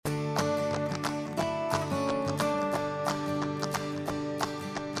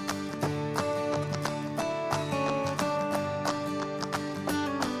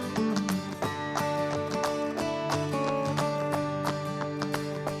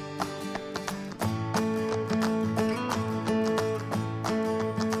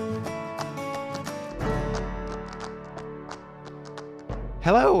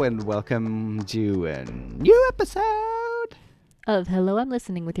Hello and welcome to a new episode of Hello, I'm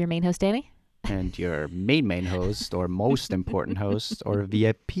Listening with your main host, Danny. And your main host, or most important host, or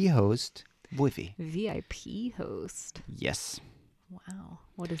VIP host, Woofy. VIP host. Yes. Wow.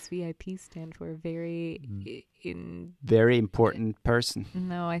 What does VIP stand for? Very important person.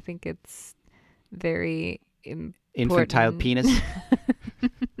 No, I think it's very important. Infantile penis.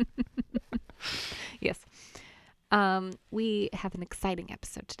 Yes. We have an exciting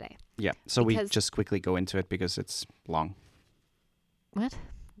episode today. Yeah, so we just quickly go into it because it's long. What?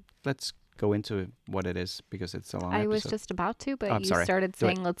 Let's go into what it is because it's a long episode. I was just about to, but you sorry. started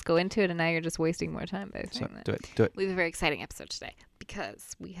saying let's go into it, and now you're just wasting more time by saying that. Do it. We have a very exciting episode today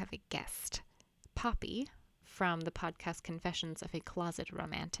because we have a guest, Poppy, from the podcast Confessions of a Closet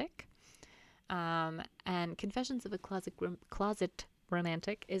Romantic. And Confessions of a Closet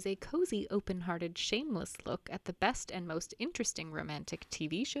Romantic is a cozy, open-hearted, shameless look at the best and most interesting romantic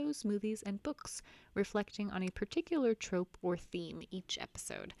TV shows, movies, and books, reflecting on a particular trope or theme each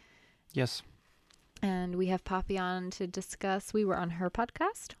episode. Yes. And we have Poppy on to discuss. We were on her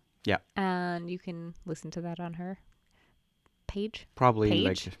podcast. Yeah. And you can listen to that on her page. Probably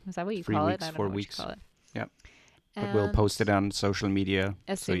like is that what you 3 call weeks, it? I don't 4 know what weeks. you call it. Yeah. But we'll post it on social media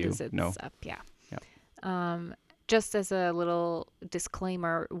as so soon you as it's know. up. Yeah. Just as a little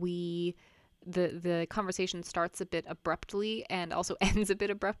disclaimer, the conversation starts a bit abruptly and also ends a bit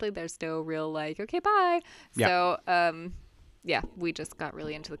abruptly. There's no real okay, bye. Yeah. So we just got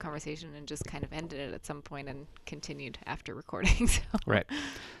really into the conversation and just kind of ended it at some point and continued after recording. So, right.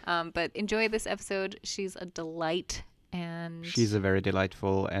 But enjoy this episode. She's a delight, and she's a very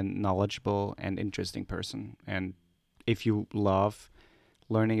delightful and knowledgeable and interesting person. And if you love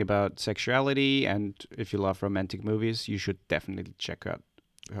learning about sexuality and if you love romantic movies, you should definitely check out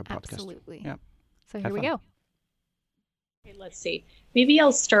her podcast. Absolutely. Yeah. So here we go. Okay, let's see. Maybe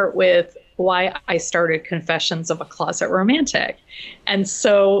I'll start with why I started Confessions of a Closet Romantic. And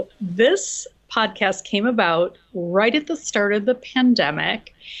so this podcast came about right at the start of the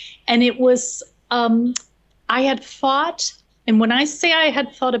pandemic. And it was, I had thought, and when I say I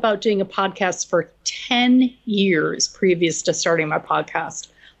had thought about doing a podcast for 10 years previous to starting my podcast,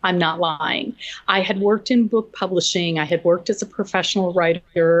 I'm not lying. I had worked in book publishing. I had worked as a professional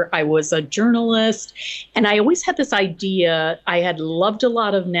writer. I was a journalist. And I always had this idea. I had loved a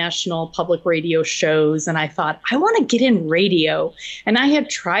lot of national public radio shows. And I thought, I want to get in radio. And I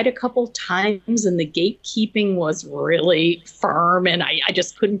had tried a couple times and the gatekeeping was really firm and I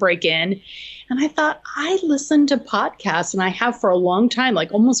just couldn't break in. And I thought, I listen to podcasts, and I have for a long time,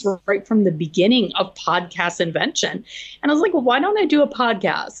 almost right from the beginning of podcast invention. And I was like, well, why don't I do a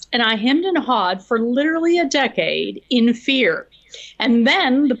podcast? And I hemmed and hawed for literally a decade in fear. And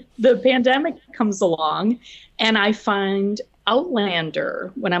then the pandemic comes along, and I find Outlander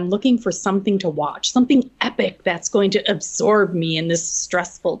when I'm looking for something to watch, something epic that's going to absorb me in this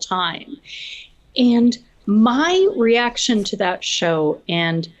stressful time. And my reaction to that show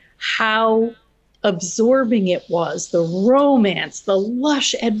and how absorbing it was, the romance, the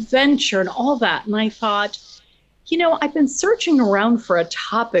lush adventure and all that. And I thought, I've been searching around for a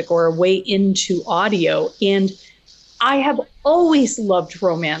topic or a way into audio, and I have always loved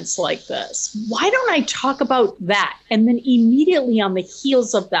romance like this. Why don't I talk about that? And then immediately on the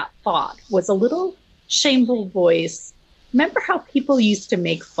heels of that thought was a little shameful voice. Remember how people used to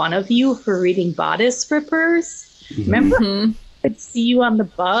make fun of you for reading bodice rippers? Remember? Mm-hmm. Would see you on the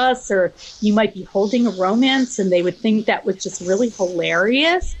bus, or you might be holding a romance and they would think that was just really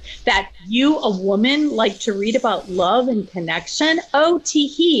hilarious, that you, a woman, like to read about love and connection. Oh,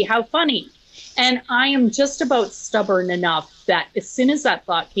 tee-hee, how funny. And I am just about stubborn enough that as soon as that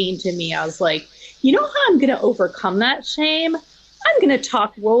thought came to me, I was like, you know how I'm going to overcome that shame? I'm going to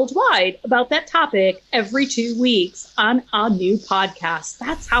talk worldwide about that topic every 2 weeks on a new podcast.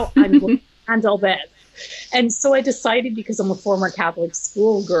 That's how I'm going to handle this. And so I decided, because I'm a former Catholic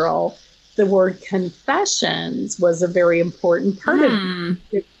schoolgirl, the word confessions was a very important part of it.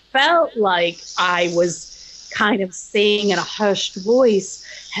 It felt like I was kind of saying in a hushed voice,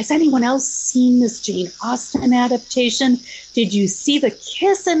 has anyone else seen this Jane Austen adaptation? Did you see the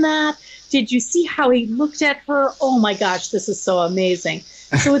kiss in that? Did you see how he looked at her? Oh my gosh, this is so amazing.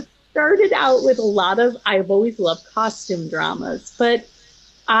 So it started out with I've always loved costume dramas, but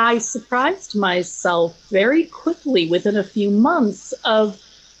I surprised myself very quickly within a few months of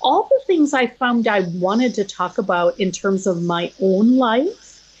all the things I found I wanted to talk about in terms of my own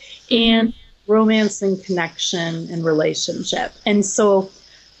life and romance and connection and relationship. And so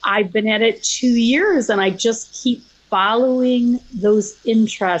I've been at it 2 years, and I just keep following those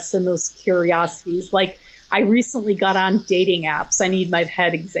interests and those curiosities. Like, I recently got on dating apps. I need my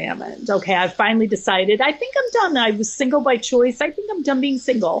head examined. Okay, I finally decided. I think I'm done. I was single by choice. I think I'm done being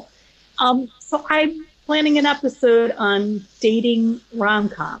single. So I'm planning an episode on dating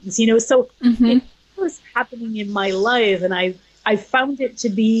rom-coms. So it was happening in my life, and I found it to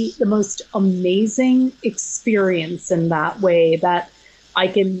be the most amazing experience in that way, that I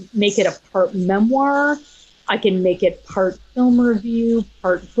can make it a part memoir, I can make it part film review,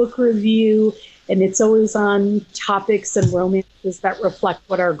 part book review, and it's always on topics and romances that reflect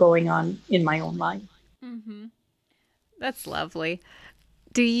what are going on in my own life. Mm-hmm. That's lovely.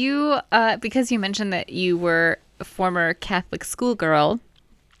 Do you, because you mentioned that you were a former Catholic schoolgirl,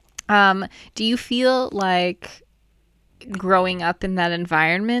 do you feel like growing up in that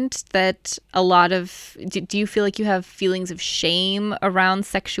environment that do you feel like you have feelings of shame around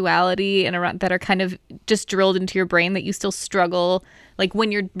sexuality and around that are kind of just drilled into your brain that you still struggle, like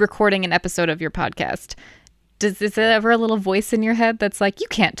when you're recording an episode of your podcast? Is there ever a little voice in your head that's like, you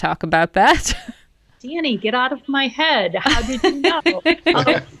can't talk about that? Danny, get out of my head. How did you know?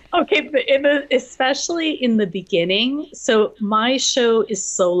 Okay, but especially in the beginning. So my show is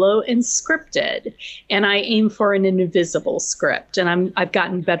solo and scripted, and I aim for an invisible script. And I've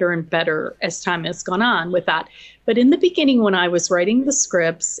gotten better and better as time has gone on with that. But in the beginning, when I was writing the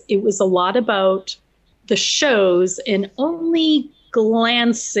scripts, it was a lot about the shows and only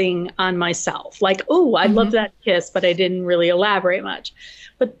glancing on myself. Like, oh, I love that kiss, but I didn't really elaborate much.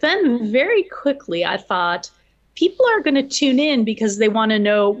 But then very quickly, I thought, people are going to tune in because they want to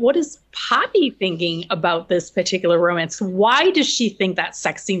know, what is Poppy thinking about this particular romance? Why does she think that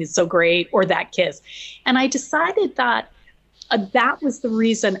sex scene is so great, or that kiss? And I decided that that was the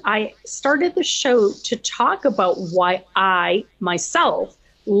reason I started the show, to talk about why I myself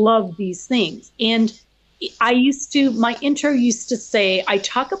love these things. And my intro used to say, I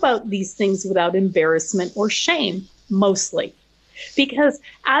talk about these things without embarrassment or shame, mostly. Because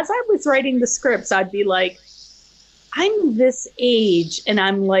as I was writing the scripts, I'd be like, I'm this age and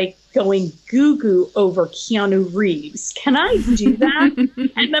I'm like going goo-goo over Keanu Reeves. Can I do that?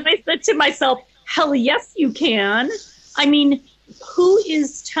 And then I said to myself, hell yes, you can. I mean, who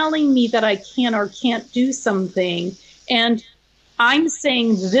is telling me that I can or can't do something? And I'm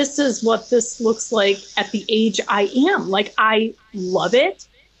saying this is what this looks like at the age I am. Like, I love it.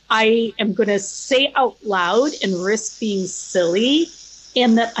 I am going to say out loud and risk being silly.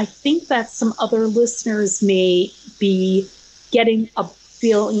 And that I think that some other listeners may be getting a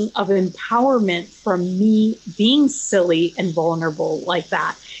feeling of empowerment from me being silly and vulnerable like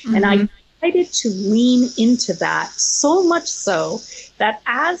that. And I decided to lean into that, so much so that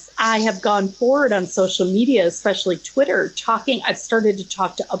as I have gone forward on social media, especially Twitter, I've started to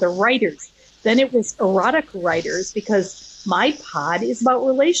talk to other writers. Then it was erotic writers, because my pod is about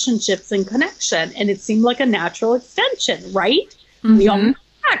relationships and connection, and it seemed like a natural extension, right? We all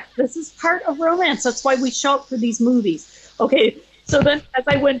connect. This is part of romance. That's why we show up for these movies. Okay, so then as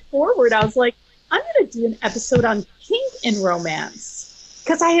I went forward, I was like, I'm going to do an episode on kink in romance,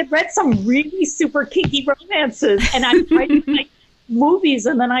 because I had read some really super kinky romances, and I'm writing like movies,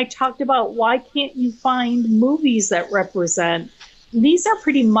 and then I talked about, why can't you find movies that represent, these are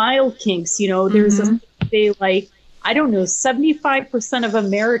pretty mild kinks, there's like, I don't know, 75% of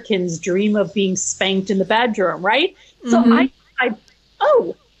Americans dream of being spanked in the bedroom, right? So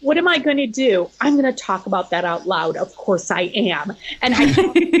what am I going to do? I'm going to talk about that out loud. Of course I am. And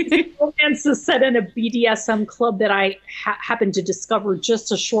romance is set in a BDSM club that I happened to discover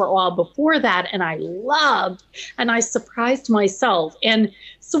just a short while before that, and I loved, and I surprised myself. And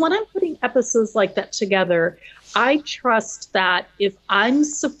so when I'm putting episodes like that together, I trust that if I'm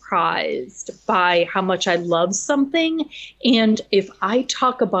surprised by how much I love something, and if I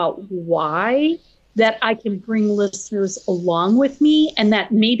talk about why, that I can bring listeners along with me, and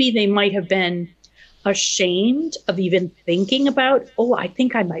that maybe they might have been ashamed of even thinking about, oh, I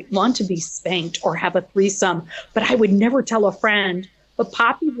think I might want to be spanked or have a threesome, but I would never tell a friend. But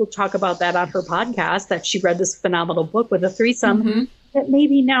Poppy will talk about that on her podcast, that she read this phenomenal book with a threesome. That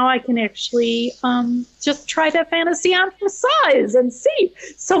maybe now I can actually just try that fantasy on for size and see.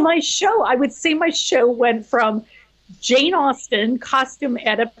 So I would say my show went from Jane Austen costume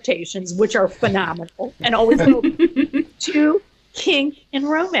adaptations, which are phenomenal and always to kink and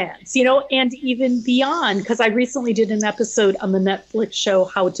romance, and even beyond. Because I recently did an episode on the Netflix show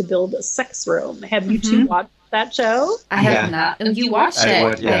How to Build a Sex Room. Have you two watched that show? I have not. You watched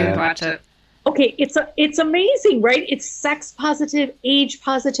it. I watched it. Okay, it's amazing, right? It's sex positive, age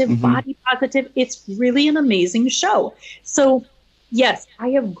positive, body positive. It's really an amazing show. So yes, I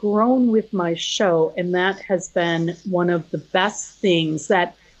have grown with my show, and that has been one of the best things,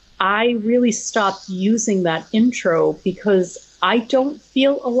 that I really stopped using that intro because I don't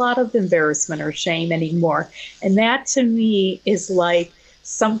feel a lot of embarrassment or shame anymore. And that to me is like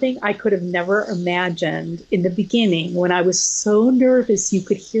something I could have never imagined in the beginning when I was so nervous you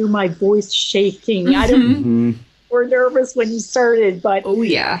could hear my voice shaking. I don't were nervous when you started, but Oh,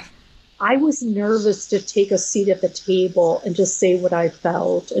 yeah. I was nervous to take a seat at the table and just say what I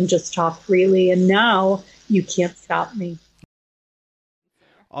felt and just talk freely. And now you can't stop me.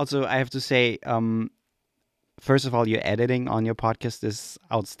 Also, I have to say, first of all, your editing on your podcast is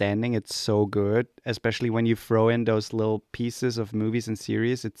outstanding. It's so good, especially when you throw in those little pieces of movies and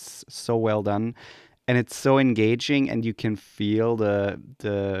series. It's so well done, and it's so engaging, and you can feel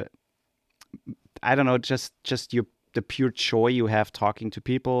the I don't know, just the pure joy you have talking to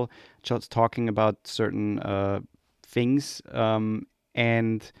people, just talking about certain things,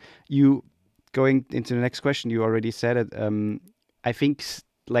 and you going into the next question. You already said it. I think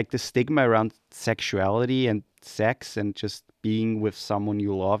like the stigma around sexuality and sex and just being with someone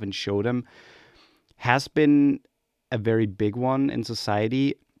you love and show them has been a very big one in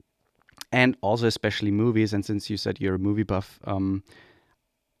society, and also especially movies. And since you said you're a movie buff,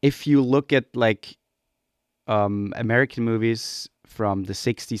 if you look at like American movies from the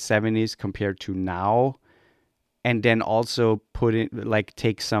 60s, 70s compared to now, and then also put in like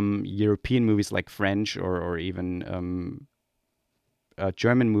take some European movies like French or even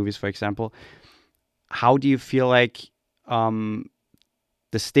German movies, for example, how do you feel like the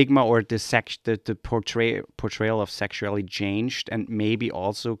stigma or the portrayal of sexuality changed, and maybe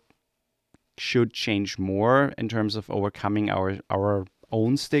also should change more in terms of overcoming our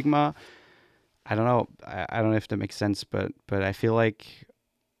own stigma? I don't know. I don't know if that makes sense, but I feel like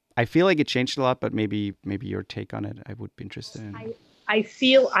it changed a lot. But maybe your take on it, I would be interested in. I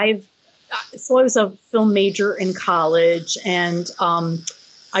feel so I was a film major in college, and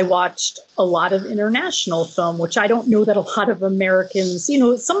I watched a lot of international film, which I don't know that a lot of Americans,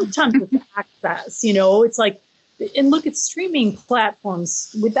 sometimes with access, it's like, and look at streaming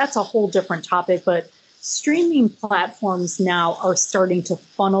platforms. That's a whole different topic, but streaming platforms now are starting to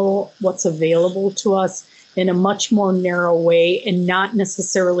funnel what's available to us in a much more narrow way and not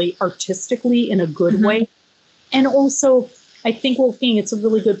necessarily artistically in a good way. And also, I think, Wolfgang, it's a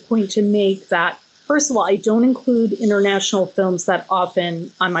really good point to make that, first of all, I don't include international films that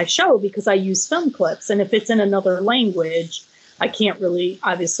often on my show because I use film clips. And if it's in another language, I can't really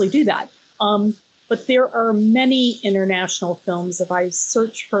obviously do that. But there are many international films. If I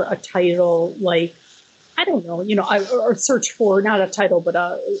search for a title like, I don't know, or search for not a title, but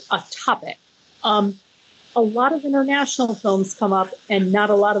a topic. A lot of international films come up and not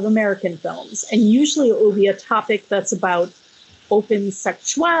a lot of American films. And usually it will be a topic that's about open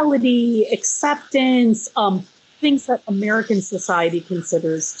sexuality, acceptance, things that American society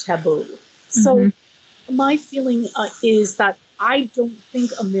considers taboo. So my feeling is that I don't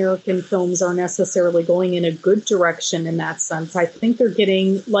think American films are necessarily going in a good direction in that sense. I think they're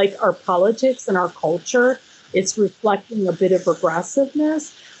getting, like our politics and our culture, it's reflecting a bit of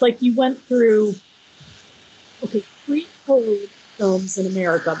regressiveness. Like you went through, pre-code films in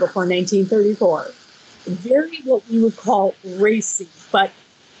America before 1934, very what we would call racy, but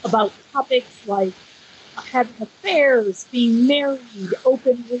about topics like having affairs, being married,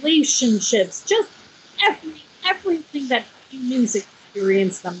 open relationships, just everything that humans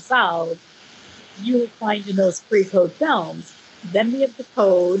experience themselves, you will find in those pre-code films. Then we have the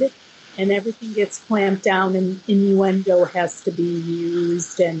code, and everything gets clamped down, and innuendo has to be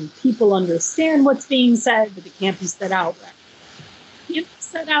used, and people understand what's being said, but it can't be said outright. It can't be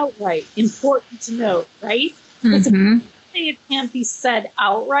said outright. Important to note, right? It can't be said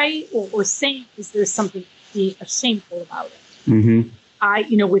outright, or we're saying is there's something to be shameful about it.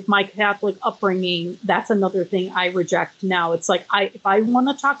 With my Catholic upbringing, that's another thing I reject now. It's like, if I want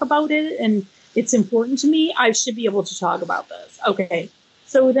to talk about it and it's important to me, I should be able to talk about this. Okay.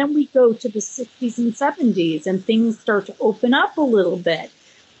 So then we go to the 60s and 70s and things start to open up a little bit.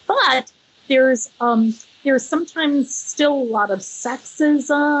 But there's sometimes still a lot of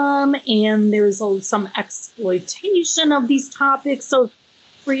sexism, and there's some exploitation of these topics of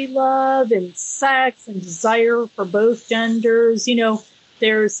free love and sex and desire for both genders.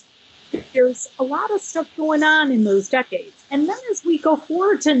 There's a lot of stuff going on in those decades. And then as we go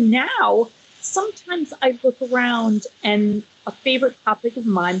forward to now, sometimes I look around, and a favorite topic of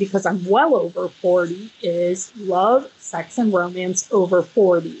mine, because I'm well over 40, is love, sex, and romance over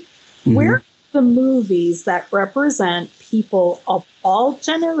 40. Where are the movies that represent people of all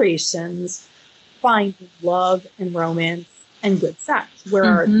generations finding love and romance and good sex? Where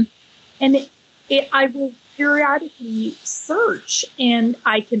are they? And I will periodically search, and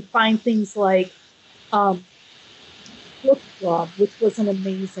I can find things like Book Club, which was an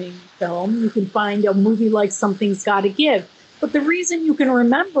amazing film. You can find a movie like Something's Gotta Give. But the reason you can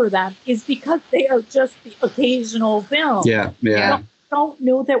remember that is because they are just the occasional film. Yeah. Don't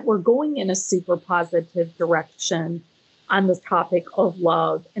know that we're going in a super positive direction on the topic of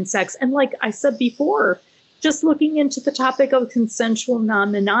love and sex. And like I said before, just looking into the topic of consensual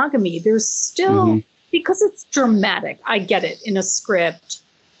non-monogamy, there's still, because it's dramatic, I get it, in a script,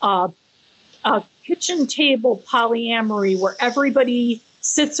 a kitchen table polyamory where everybody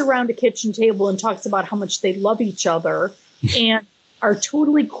sits around a kitchen table and talks about how much they love each other and are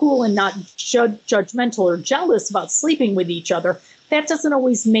totally cool and not judgmental or jealous about sleeping with each other. That doesn't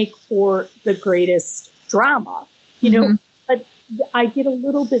always make for the greatest drama, you know, but I get a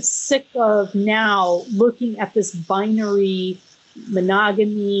little bit sick of now looking at this binary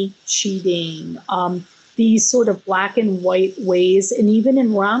monogamy, cheating, these sort of black and white ways. And even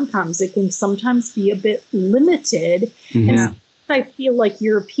in rom-coms, it can sometimes be a bit limited. And I feel like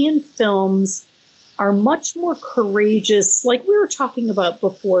European films are much more courageous, like we were talking about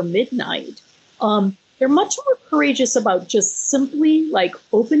before Midnight. They're much more courageous about just simply like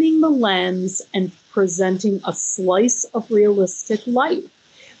opening the lens and presenting a slice of realistic life.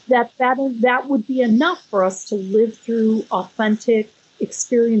 That would be enough for us to live through authentic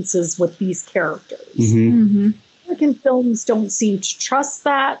experiences with these characters. American films don't seem to trust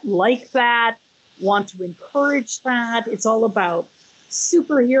that, like that, want to encourage that. It's all about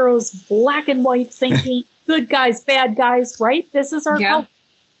superheroes, black and white thinking, good guys, bad guys, right? This is our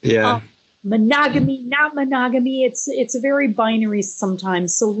culture. Monogamy, not monogamy. It's a very binary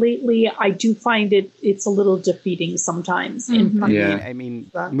sometimes. So lately, I do find it's a little defeating sometimes. I mean,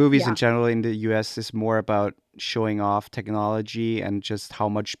 movies in general in the US is more about showing off technology and just how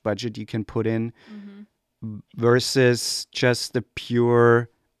much budget you can put in versus just the pure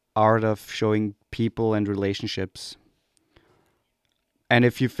art of showing people and relationships. And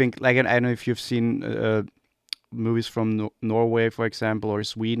if you think, like, I don't know if you've seen movies from Norway, for example, or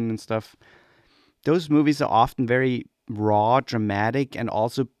Sweden and stuff, those movies are often very raw, dramatic, and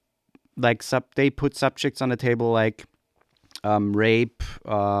also like they put subjects on the table like rape,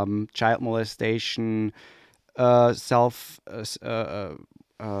 child molestation, self-harm,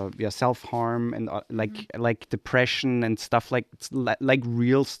 and like depression and stuff like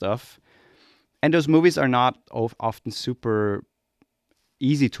real stuff. And those movies are not often super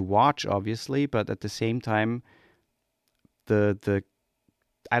easy to watch, obviously, but at the same time, the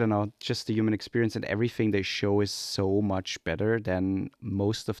I don't know, just the human experience and everything they show is so much better than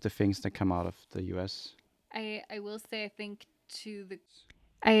most of the things that come out of the US. I will say I think to the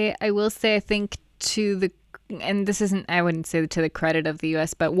and this isn't, I wouldn't say to the credit of the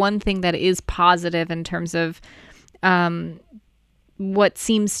US, but one thing that is positive in terms of what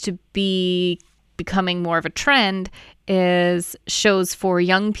seems to be becoming more of a trend is shows for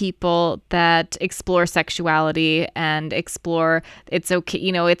young people that explore sexuality and explore it's okay,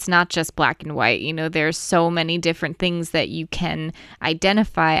 you know, it's not just black and white, you know, there's so many different things that you can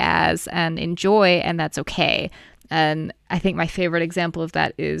identify as and enjoy, and that's okay. And I think my favorite example of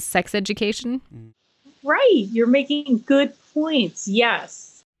that is Sex Education. Right, you're making good points.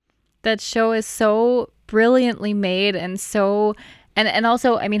 Yes, that show is so brilliantly made and so And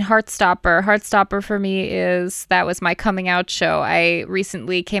also, I mean, Heartstopper for me that was my coming out show. I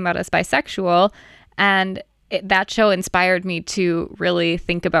recently came out as bisexual, and that show inspired me to really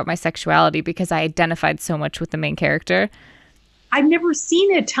think about my sexuality because I identified so much with the main character. I've never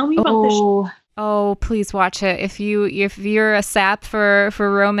seen it. Tell me about this show. Oh, please watch it. If you're a sap for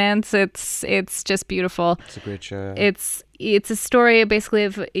romance, it's just beautiful. It's a great show. It's a story basically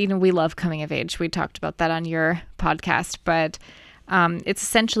of, you know, we love coming of age. We talked about that on your podcast, but it's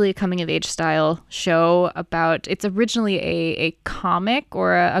essentially a coming of age style show about, it's originally a comic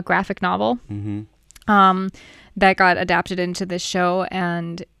or a graphic novel that got adapted into this show.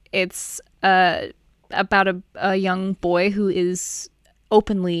 And it's about a young boy who is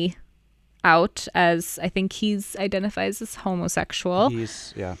openly out as, I think he's identifies as homosexual.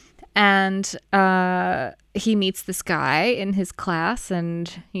 And he meets this guy in his class,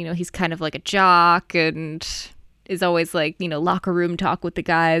 and, you know, he's kind of like a jock and is always like, you know, locker room talk with the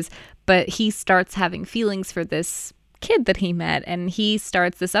guys, but he starts having feelings for this kid that he met, and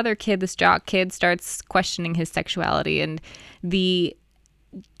this other kid, this jock kid, starts questioning his sexuality, and But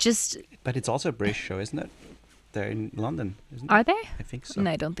it's also a British show, isn't it? They're in London, isn't it? Are they? I think so. No,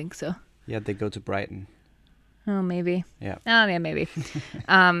 I don't think so. Yeah, they go to Brighton. Oh, maybe. Yeah. Oh, yeah, maybe.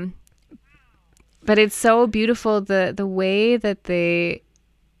 But it's so beautiful, the way that they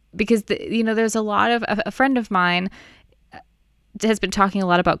because there's a lot of a friend of mine has been talking a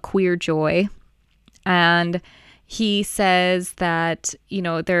lot about queer joy, and he says that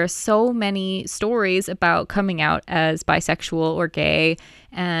there are so many stories about coming out as bisexual or gay,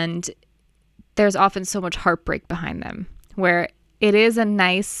 and there's often so much heartbreak behind them, where it is a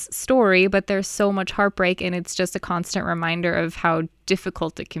nice story, but there's so much heartbreak, and it's just a constant reminder of how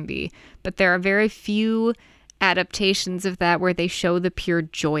difficult it can be. But there are very few adaptations of that where they show the pure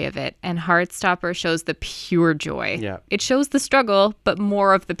joy of it, and Heartstopper shows the pure joy. Yeah. It shows the struggle, but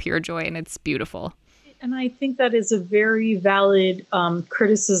more of the pure joy, and it's beautiful. And I think that is a very valid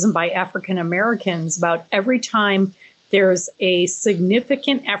criticism by African Americans about every time there's a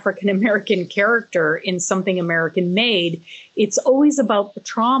significant African American character in something American made, it's always about the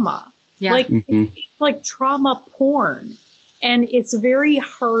trauma. Yeah. Like, it's like trauma porn. And it's very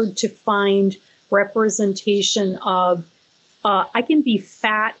hard to find representation of, I can be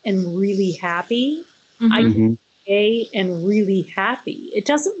fat and really happy. I can be gay and really happy. It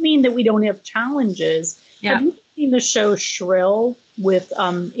doesn't mean that we don't have challenges. Yeah. Have you seen the show Shrill with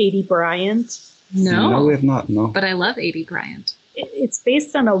Aidy Bryant? No, we have not. No. but I love Aidy Bryant. It's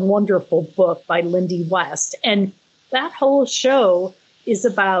based on a wonderful book by Lindy West. And that whole show is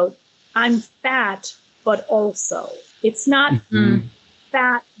about I'm fat, but also. It's not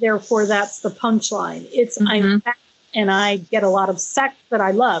fat, therefore that's the punchline. It's I'm fat and I get a lot of sex that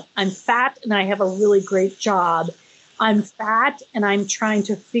I love. I'm fat and I have a really great job. I'm fat and I'm trying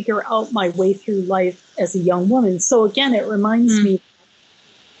to figure out my way through life as a young woman. So again, it reminds me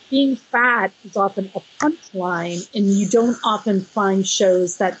being fat is often a punchline, and you don't often find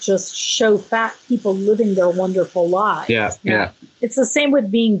shows that just show fat people living their wonderful lives. Yeah. It's the same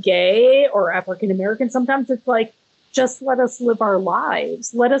with being gay or African American. Sometimes it's like, just let us live our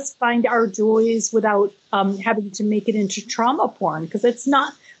lives. Let us find our joys without having to make it into trauma porn, because that's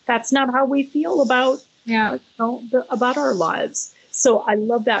not how we feel about about our lives. So I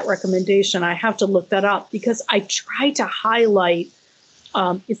love that recommendation. I have to look that up because I try to highlight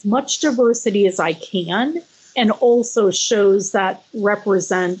as much diversity as I can, and also that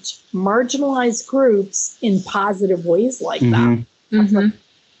represent marginalized groups in positive ways like that.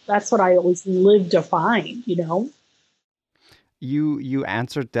 That's what I always live to find, You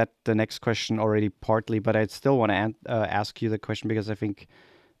answered the next question already partly, but I still want to ask you the question because I think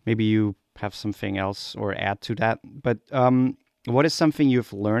maybe you have something else or add to that. But what is something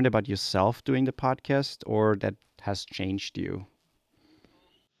you've learned about yourself doing the podcast, or that has changed you?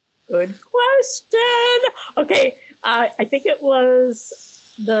 Good question. Okay, I think it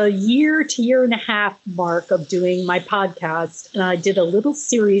was the year to year and a half mark of doing my podcast, and I did a little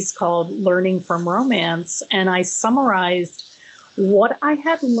series called Learning from Romance, and I summarized what I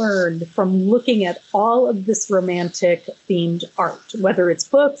had learned from looking at all of this romantic themed art, whether it's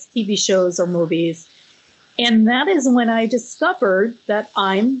books, TV shows, or movies. And that is when I discovered that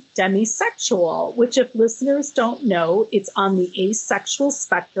I'm demisexual, which, if listeners don't know, it's on the asexual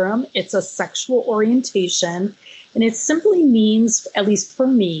spectrum. It's a sexual orientation. And it simply means, at least for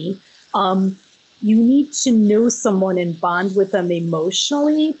me, you need to know someone and bond with them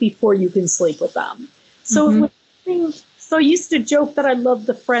emotionally before you can sleep with them. So, so I used to joke that I love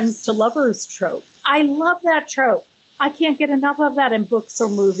the friends to lovers trope. I love that trope. I can't get enough of that in books or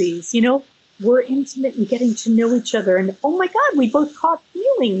movies. We're intimate and getting to know each other. And oh my God, we both caught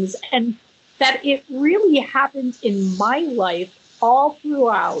feelings. And that it really happened in my life all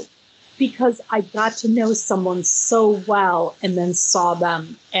throughout because I got to know someone so well and then saw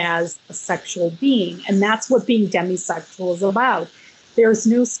them as a sexual being. And that's what being demisexual is about. There's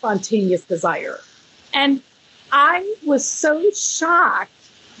no spontaneous desire. And I was so shocked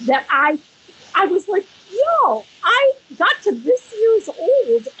that I was like, yo, I got to this years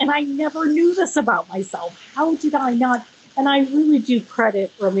old and I never knew this about myself. How did I not? And I really do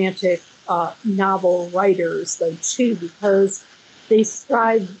credit romantic novel writers, though, too, because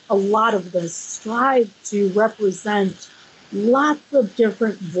a lot of them strive to represent lots of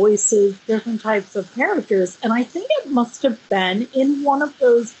different voices, different types of characters. And I think it must have been in one of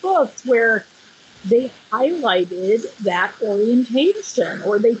those books where they highlighted that orientation,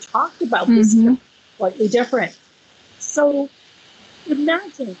 or they talked about this slightly different. So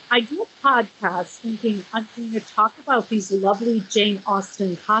imagine I do a podcast thinking I'm going to talk about these lovely Jane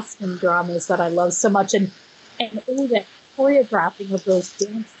Austen costume dramas that I love so much, and all that choreographing of those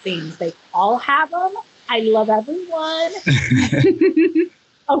dance scenes. They all have them. I love everyone.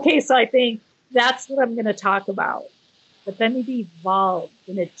 Okay, so I think that's what I'm going to talk about. But then it evolves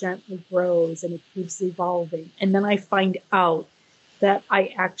and it gently grows and it keeps evolving. And then I find out that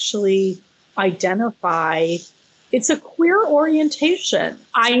I actually identify It's a queer orientation.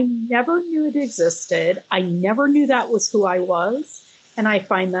 I never knew it existed. I never knew that was who I was. And I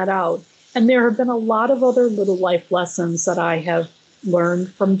find that out. And there have been a lot of other little life lessons that I have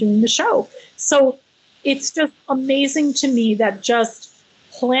learned from doing the show. So it's just amazing to me that just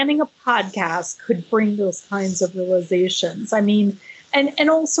planning a podcast could bring those kinds of realizations. I mean, and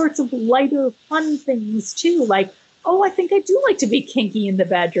all sorts of lighter, fun things too. Like, oh, I think I do like to be kinky in the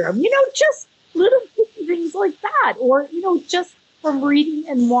bedroom. Just little things like that. Or, just from reading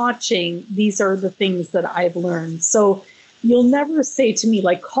and watching, these are the things that I've learned. So you'll never say to me,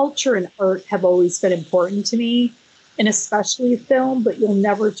 like, culture and art have always been important to me, and especially film, but you'll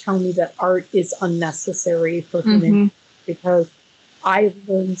never tell me that art is unnecessary for human because I've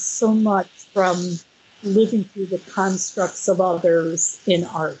learned so much from living through the constructs of others in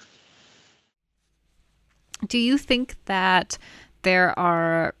art. Do you think that there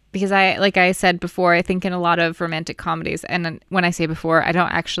are, because like I said before, I think in a lot of romantic comedies, and when I say before, I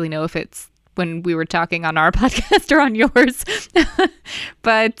don't actually know if it's when we were talking on our podcast or on yours,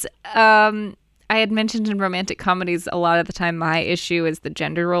 but I had mentioned in romantic comedies a lot of the time my issue is the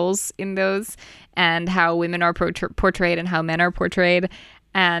gender roles in those and how women are portrayed and how men are portrayed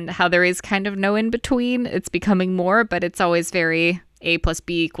and how there is kind of no in between. It's becoming more, but it's always very A plus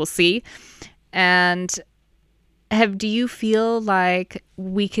B equals C. And do you feel like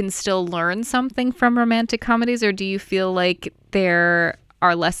we can still learn something from romantic comedies, or do you feel like there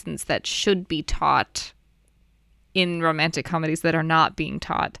are lessons that should be taught in romantic comedies that are not being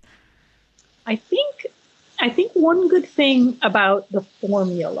taught? I think one good thing about the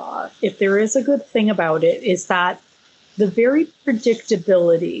formula, if there is a good thing about it, is that the very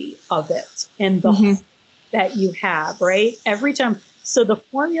predictability of it and the hope that you have, right? Every time. So the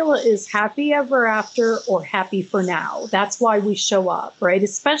formula is happy ever after or happy for now. That's why we show up, right?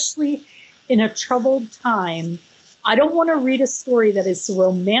 Especially in a troubled time. I don't want to read a story that is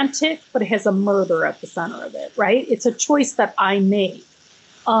romantic, but it has a murder at the center of it, right? It's a choice that I made.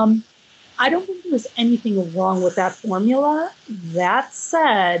 I don't think there's anything wrong with that formula. That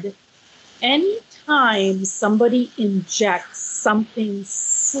said, anytime somebody injects something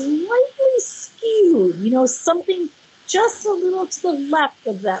slightly skewed, something just a little to the left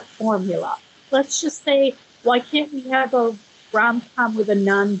of that formula, let's just say, why can't we have a rom-com with a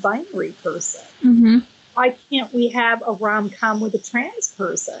non-binary person? Why can't we have a rom-com with a trans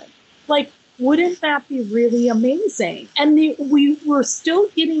person? Like, wouldn't that be really amazing? And we're still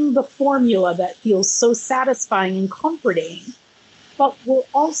getting the formula that feels so satisfying and comforting, but we're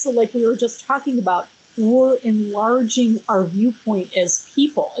also, like we were just talking about, we're enlarging our viewpoint as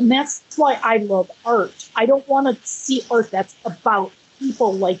people. And that's why I love art. I don't want to see art that's about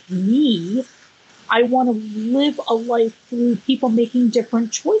people like me. I want to live a life through people making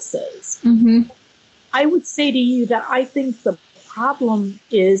different choices. I would say to you that I think the problem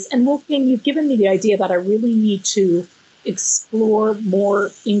is, and Wolfgang, you've given me the idea that I really need to explore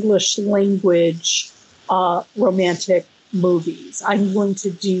more English language romantic movies. I'm going to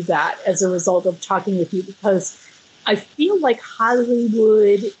do that as a result of talking with you, because I feel like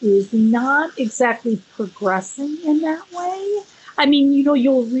Hollywood is not exactly progressing in that way. I mean,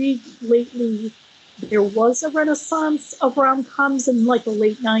 you'll read lately, there was a renaissance of rom-coms in like the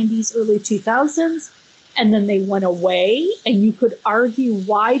late 90s, early 2000s. And then they went away, and you could argue,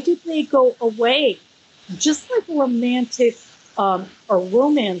 why did they go away? Just like romantic or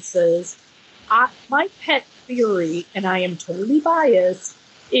romances, my pet theory, and I am totally biased,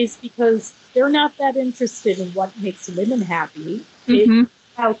 is because they're not that interested in what makes women happy.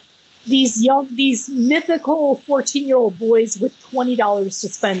 These mythical 14-year-old boys with $20 to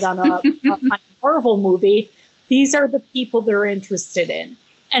spend on a Marvel movie, these are the people they're interested in.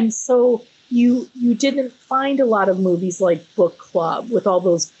 And so you didn't find a lot of movies like Book Club with all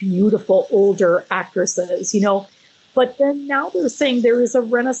those beautiful older actresses, But then now they're saying there is a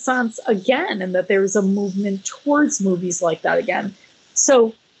renaissance again, and that there's a movement towards movies like that again.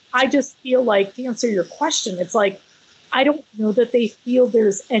 So I just feel like, to answer your question, it's like, I don't know that they feel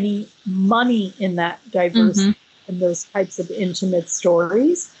there's any money in that diversity in those types of intimate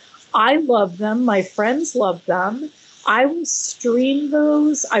stories. I love them. My friends love them. I will stream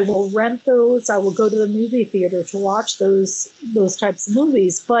those. I will rent those. I will go to the movie theater to watch those types of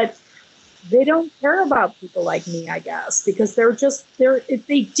movies. But they don't care about people like me, I guess, because if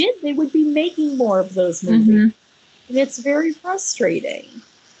they did, they would be making more of those movies. And it's very frustrating.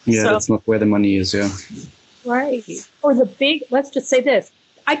 Yeah, that's not where the money is, yeah. Right. Or let's just say this.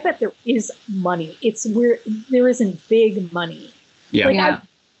 I bet there is money. It's where there isn't big money. Yeah.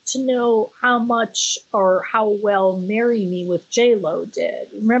 To know how much or how well Marry Me with J-Lo did.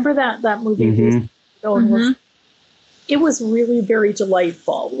 Remember that movie? it was really very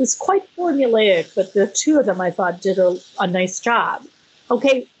delightful. It was quite formulaic, but the two of them I thought did a nice job.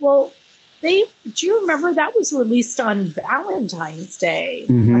 Okay, well, do you remember that was released on Valentine's Day?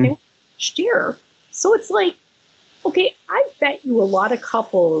 Mhm. I think last year. So it's like, okay, I bet you a lot of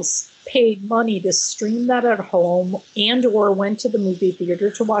couples paid money to stream that at home and or went to the movie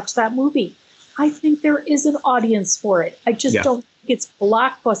theater to watch that movie. I think there is an audience for it. I just Yeah. don't think it's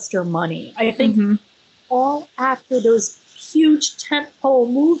blockbuster money. I think Mhm. all after those huge tentpole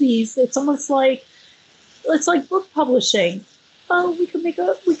movies, it's almost like book publishing. Oh, we could make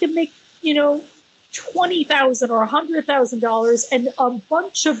 $20,000 or $100,000, and a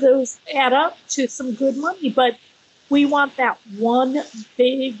bunch of those add up to some good money. But we want that one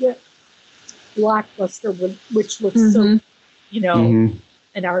big blockbuster, which looks so, Mhm. Mhm.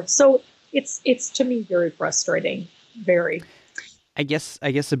 an art. So it's to me very frustrating. Very. I guess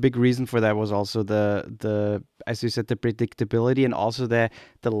a big reason for that was also the as you said, the predictability and also the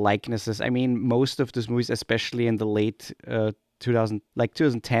likenesses. I mean, most of those movies, especially in the late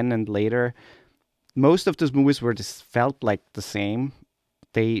 2010 and later, most of those movies were just felt like the same.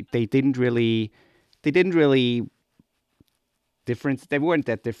 They didn't really different. They weren't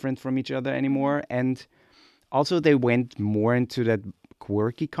that different from each other anymore, and also they went more into that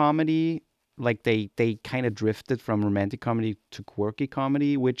quirky comedy. Like they kind of drifted from romantic comedy to quirky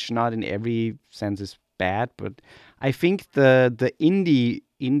comedy, which not in every sense is bad, but I think the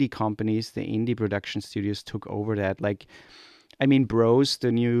indie companies, the indie production studios took over that. Like, I mean, Bros,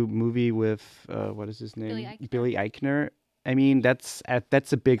 the new movie with what is his name? Billy Eichner. Billy Eichner. I mean, that's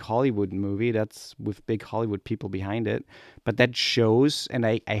a big Hollywood movie. That's with big Hollywood people behind it. But that shows, and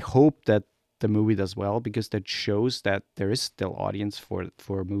I hope that the movie does well, because that shows that there is still audience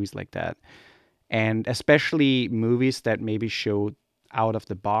for movies like that, and especially movies that maybe show out of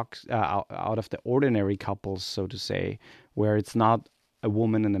the box, out of the ordinary couples, so to say, where it's not a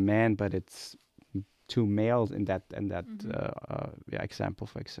woman and a man, but it's two males in that example,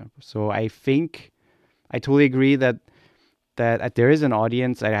 for example. So I think I totally agree that there is an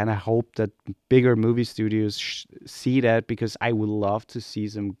audience, and I hope that bigger movie studios see that, because I would love to see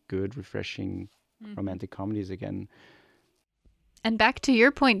some good, refreshing romantic comedies again. And back to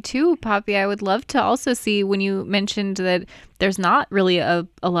your point too, Poppy, I would love to also see, when you mentioned that there's not really a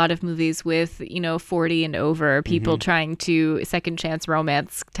lot of movies with, 40 and over people trying to second chance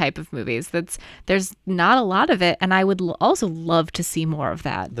romance type of movies. There's not a lot of it. And I would also love to see more of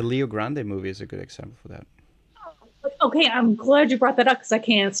that. The Leo Grande movie is a good example for that. Okay, I'm glad you brought that up because I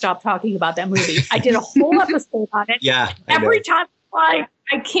can't stop talking about that movie. I did a whole episode on it. Yeah. I know. Every time I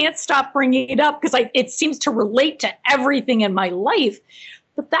can't stop bringing it up because it seems to relate to everything in my life.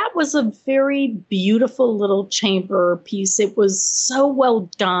 But that was a very beautiful little chamber piece. It was so well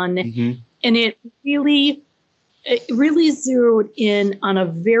done, and it really zeroed in on a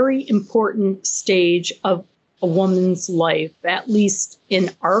very important stage of a woman's life, at least in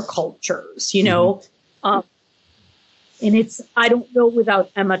our cultures, and I don't know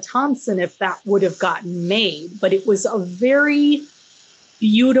without Emma Thompson if that would have gotten made, but it was a very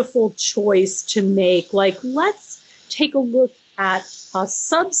beautiful choice to make. Like, let's take a look at a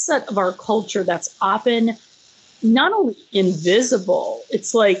subset of our culture that's often not only invisible,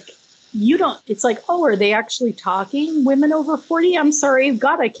 it's like, oh, are they actually talking? Women over 40? I'm sorry,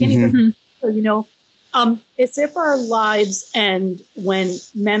 God, I can't even, it's if our lives end when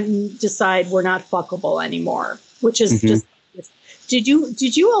men decide we're not fuckable anymore, which is just, did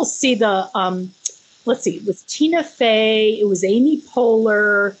you all see the, let's see, it was Tina Fey, it was Amy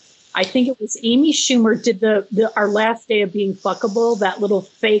Poehler, I think it was Amy Schumer did the Our Last Day of Being Fuckable, that little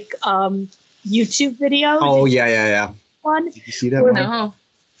fake YouTube video. Oh, yeah. One? Did you see that Where one? No.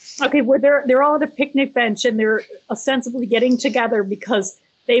 Okay, where they're all at a picnic bench and they're ostensibly getting together because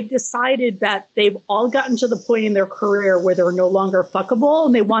they've decided that they've all gotten to the point in their career where they're no longer fuckable,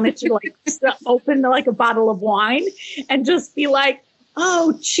 and they wanted to open like a bottle of wine and just be like,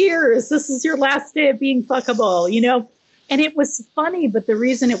 oh, cheers, this is your last day of being fuckable, And it was funny, but the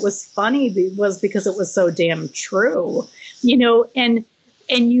reason it was funny was because it was so damn true, and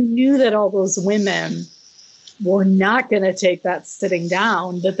you knew that all those women were not going to take that sitting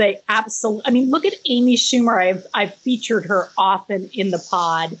down, that they absolutely, look at Amy Schumer. I've featured her often in the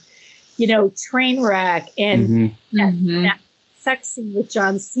pod, Trainwreck and that sex scene with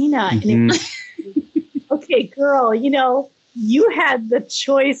John Cena. And okay, girl, you had the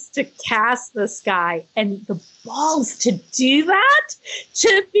choice to cast this guy and the balls to do that,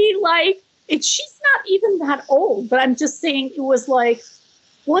 to be like, she's not even that old, but I'm just saying it was like,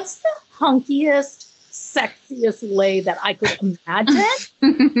 what's the hunkiest sexiest lay that I could imagine.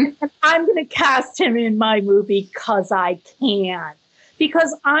 And I'm going to cast him in my movie because I can,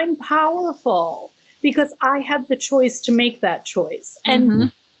 because I'm powerful, because I have the choice to make that choice.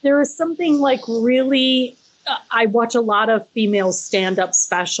 And there is something like really, I watch a lot of female stand-up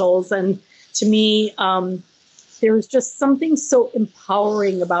specials, and to me, there's just something so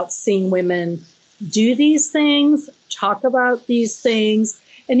empowering about seeing women do these things, talk about these things.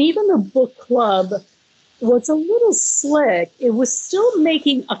 And even the book club was a little slick. It was still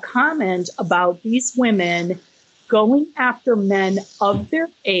making a comment about these women going after men of their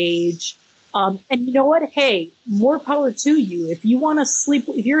age. And you know what? Hey, more power to you. If you want to sleep,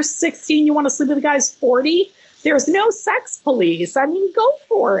 if you're 16, you want to sleep with a guy's 40, there's no sex police. I mean, go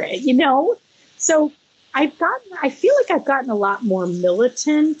for it, you know? So I feel like I've gotten a lot more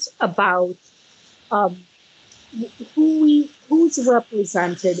militant about who's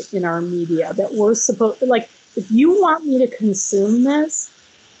represented in our media, that we're supposed, like, if you want me to consume this,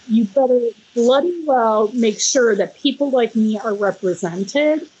 you better bloody well make sure that people like me are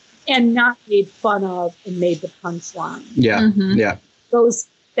represented and not made fun of and made the punchline. Yeah, yeah.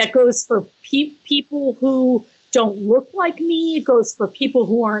 That goes for people who don't look like me. It goes for people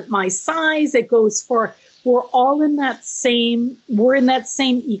who aren't my size. It goes for, we're in that same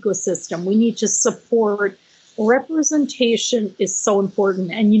ecosystem. We need to support. Representation is so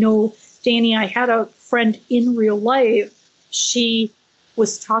important. And, you know, Danny, I had a friend in real life. She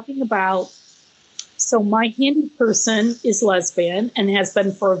was talking about, so my handy person is lesbian and has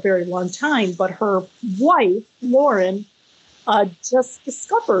been for a very long time, but her wife, Lauren, just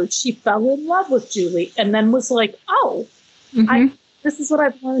discovered she fell in love with Julie and then was like, oh, this is what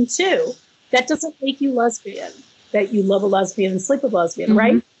I've learned too. That doesn't make you lesbian, that you love a lesbian and sleep with a lesbian,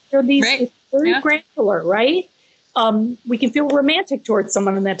 right? There are these, it's very granular, right? We can feel romantic towards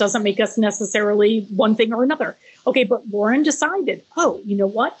someone, and that doesn't make us necessarily one thing or another. Okay, but Lauren decided, oh, you know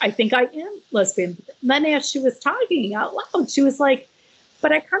what? I think I am lesbian. And then as she was talking out loud, she was like,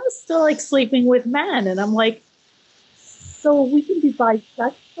 but I kind of still like sleeping with men. And I'm like, so we can be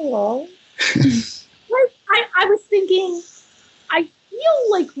bisexual. Like, I was thinking, I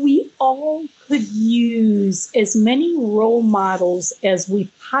feel like we all could use as many role models as we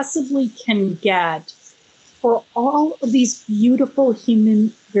possibly can get for all of these beautiful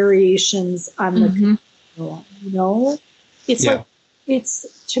human variations on the continuum, you know? It's like,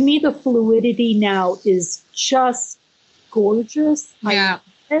 it's, to me, the fluidity now is just gorgeous. Yeah.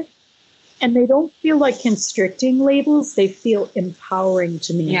 And they don't feel like constricting labels. They feel empowering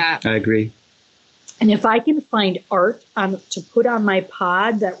to me. Yeah. I agree. And if I can find art to put on my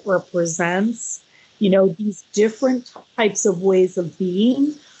pod that represents, you know, these different types of ways of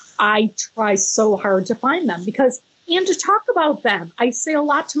being, I try so hard to find them and to talk about them. I say a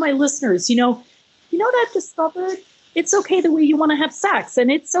lot to my listeners, you know what I've discovered? It's okay the way you want to have sex,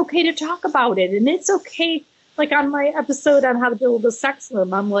 and it's okay to talk about it. And it's okay, like on my episode on how to build a sex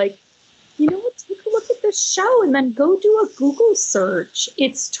room, I'm like, you know what, take a look at this show and then go do a Google search.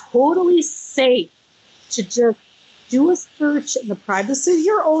 It's totally safe to just do a search in the privacy of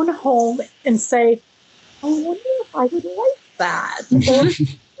your own home and say, I wonder if I would like that. Or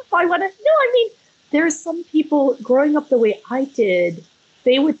if I want to, no, I mean, there's some people growing up the way I did,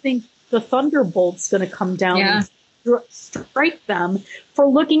 they would think the thunderbolt's going to come down and strike them for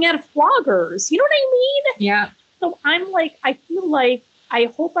looking at floggers. You know what I mean? Yeah. So I'm like, I feel like, I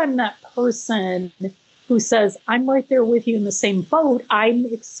hope I'm that person who says, I'm right there with you in the same boat. I'm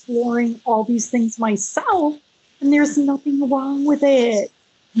exploring all these things myself, and there's nothing wrong with it.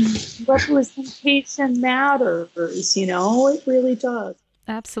 Representation matters, you know, it really does.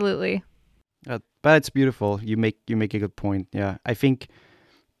 Absolutely. But it's beautiful. You make a good point. Yeah, I think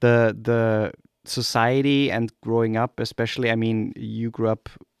the society and growing up, especially. I mean, you grew up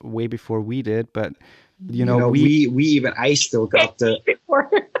way before we did, but I still got the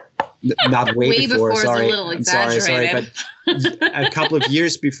not way before. Sorry, is a little exaggerated. Sorry, but a couple of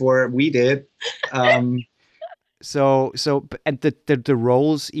years before we did. So and the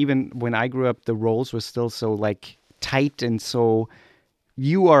roles, even when I grew up, the roles were still so like tight, and so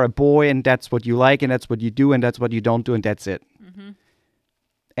you are a boy and that's what you like and that's what you do and that's what you don't do and that's it.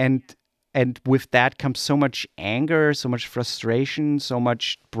 And with that comes so much anger, so much frustration, so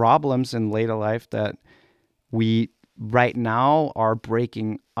much problems in later life that we right now are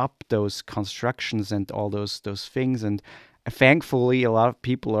breaking up those constructions and all those things. And thankfully, a lot of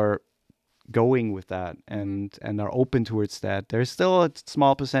people are going with that and are open towards that. There's still a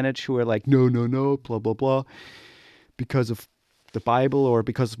small percentage who are like, no, blah, blah, blah, because of the Bible or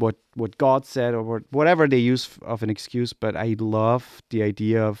because of what God said or whatever they use of an excuse. But I love the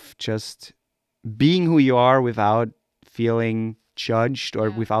idea of just being who you are without feeling judged or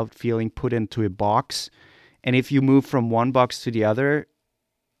Yeah. without feeling put into a box. And if you move from one box to the other,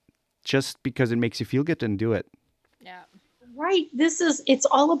 just because it makes you feel good, then do it. Yeah. Right. It's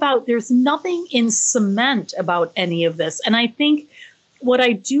all about, there's nothing in cement about any of this. And I think what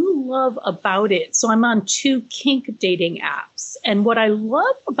I do love about it, so I'm on 2 kink dating apps. And what I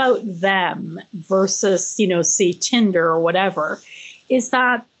love about them versus, say Tinder or whatever, is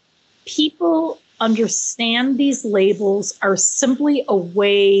that people understand these labels are simply a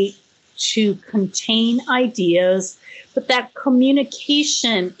way to contain ideas, but that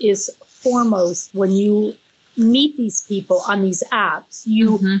communication is foremost when you meet these people on these apps.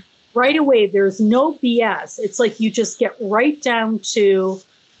 You right away, there's no BS. It's like you just get right down to,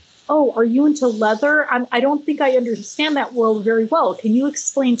 oh, are you into leather? I don't think I understand that world very well. Can you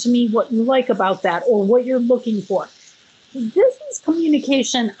explain to me what you like about that or what you're looking for? This is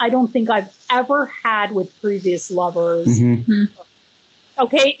communication I don't think I've ever had with previous lovers.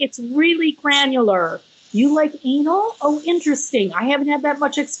 Okay, it's really granular. You like anal? Oh, interesting. I haven't had that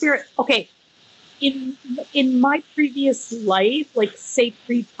much experience. Okay, in my previous life, like say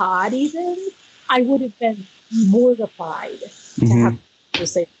pre-pod even, I would have been mortified to have a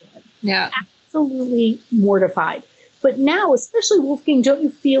conversation. Yeah. Absolutely mortified. But now, especially Wolfgang, don't you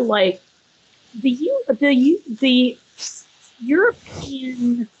feel like the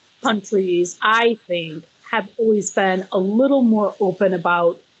European countries, I think, have always been a little more open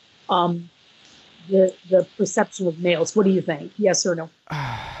about the perception of males. What do you think? Yes or no?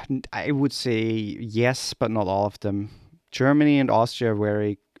 I would say yes, but not all of them. Germany and Austria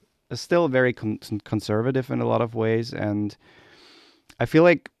are still very conservative in a lot of ways, and I feel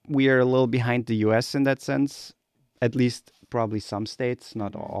like we are a little behind the US in that sense. At least probably some states,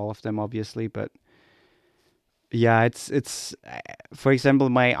 not all of them, obviously, but yeah, it's for example,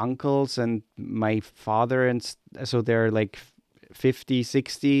 my uncles and my father, and so they're like 50,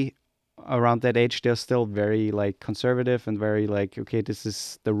 60, around that age. They're still very like conservative and very like, okay, this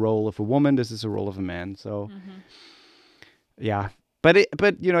is the role of a woman, this is the role of a man. So yeah, but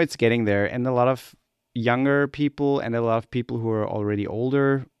it's getting there, and a lot of younger people and a lot of people who are already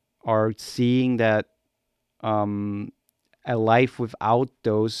older are seeing that a life without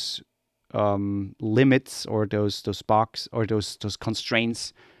those limits or those box or those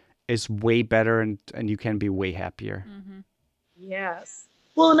constraints is way better, and you can be way happier. Yes.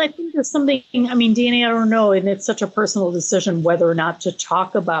 Well, and I think there's something, I mean, Danny, I don't know, and it's such a personal decision whether or not to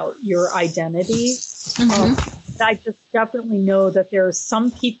talk about your identity. But I just definitely know that there are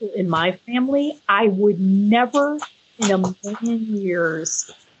some people in my family I would never in a million years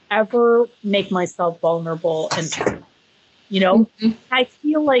ever make myself vulnerable and, I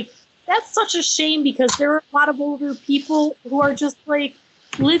feel like that's such a shame because there are a lot of older people who are just like,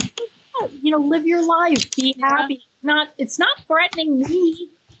 live your life, be happy. It's not threatening me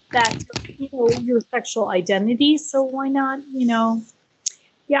that, your sexual identity. So why not,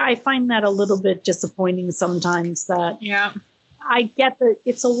 yeah, I find that a little bit disappointing sometimes that I get that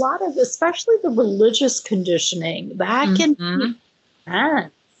it's a lot of, especially the religious conditioning that can be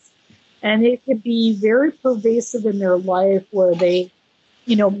intense. And it can be very pervasive in their life where they,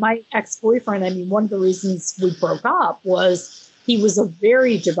 my ex-boyfriend, I mean, one of the reasons we broke up was he was a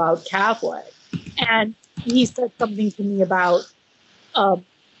very devout Catholic. And he said something to me about,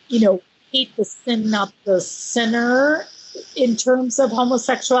 hate the sin, not the sinner in terms of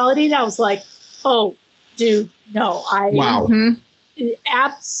homosexuality. And I was like, oh, dude, no. Wow.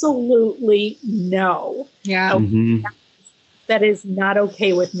 Absolutely no. Yeah. That is not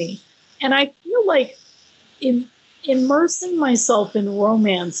okay with me. And I feel like immersing myself in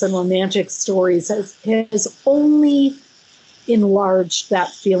romance and romantic stories has only enlarged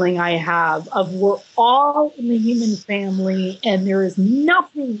that feeling I have of we're all in the human family and there is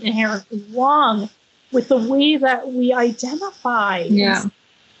nothing inherently wrong with the way that we identify. Yeah.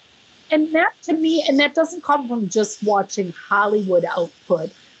 And that to me, and that doesn't come from just watching Hollywood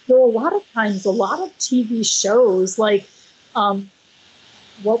output. There are a lot of times, a lot of TV shows like,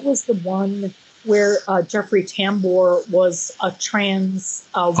 what was the one where Jeffrey Tambor was a trans?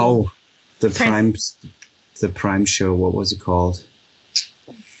 The Prime show. What was it called?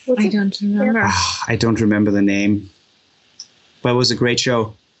 I don't remember. I don't remember the name, but it was a great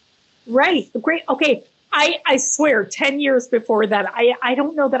show. Right. Great. Okay. I swear 10 years before that, I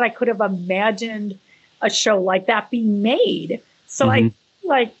don't know that I could have imagined a show like that being made. So I feel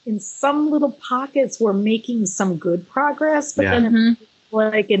like in some little pockets, we're making some good progress, but then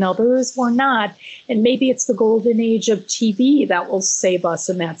like in others, we're not. And maybe it's the golden age of TV that will save us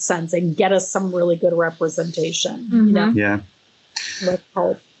in that sense and get us some really good representation. Yeah. Let's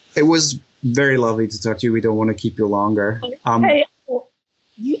hope. It was very lovely to talk to you. We don't want to keep you longer. Hey, well,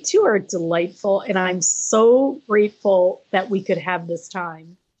 you two are delightful, and I'm so grateful that we could have this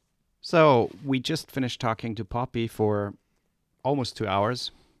time. So we just finished talking to Poppy for almost 2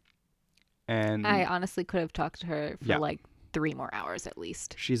 hours. And I honestly could have talked to her for Yeah. like 3 more hours at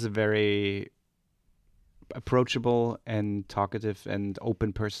least. she's a very approachable and talkative and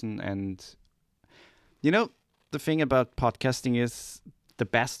open person. And, the thing about podcasting is the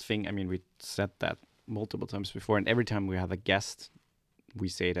best thing. I mean, we said that multiple times before, and every time we have a guest, we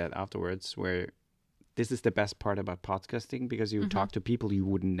say that afterwards, where this is the best part about podcasting, because you talk to people you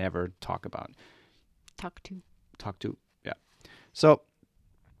would never talk about. Talk to. Yeah. So,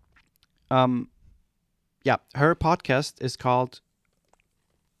 her podcast is called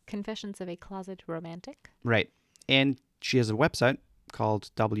Confessions of a Closet Romantic. Right. And she has a website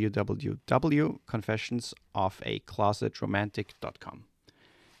called www.confessionsofaclosetromantic.com.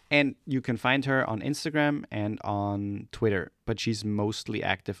 And you can find her on Instagram and on Twitter, but she's mostly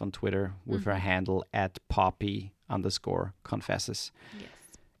active on Twitter with her handle @Poppy_confesses. Yes.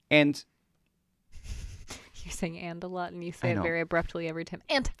 And You're saying "and" a lot, and you say I it know. very abruptly every time.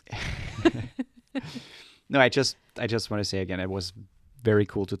 And no, I just want to say again, it was very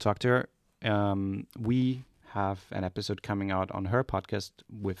cool to talk to her. We have an episode coming out on her podcast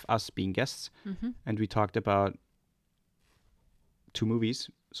with us being guests, and we talked about 2 movies.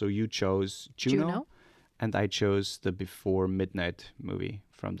 So you chose Juno, and I chose the Before Midnight movie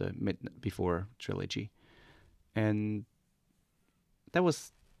from the Before trilogy. And that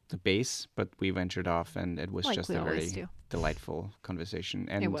was the base, but we ventured off, and it was Like just we a always very do. delightful conversation.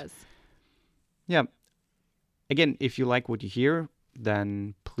 And it was. yeah. Again, if you like what you hear,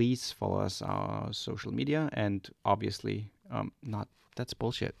 then please follow us on social media, and obviously, that's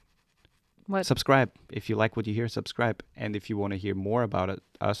bullshit. What? Subscribe. If you like what you hear, subscribe. And if you want to hear more about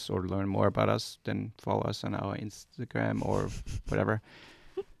us or learn more about us, then follow us on our Instagram or whatever.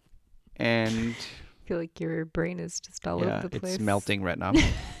 And I feel like your brain is just all over the place. it's melting right now.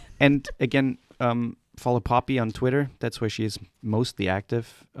 And again, follow Poppy on Twitter. That's where she is mostly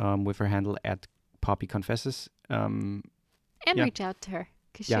active, with her handle @PoppyConfesses. And Yeah. reach out to her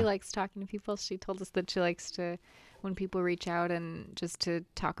because Yeah. she likes talking to people. She told us that she likes to, when people reach out and just to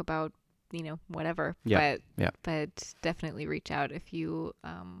talk about, whatever. Yeah. But definitely reach out if you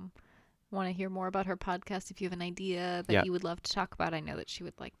want to hear more about her podcast. If you have an idea that Yeah. you would love to talk about, I know that she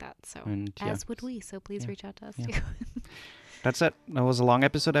would like that. So And as would we. So please reach out to us too. That's it. That was a long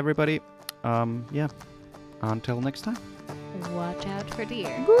episode, everybody. Until next time. Watch out for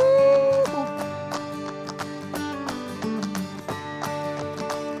deer.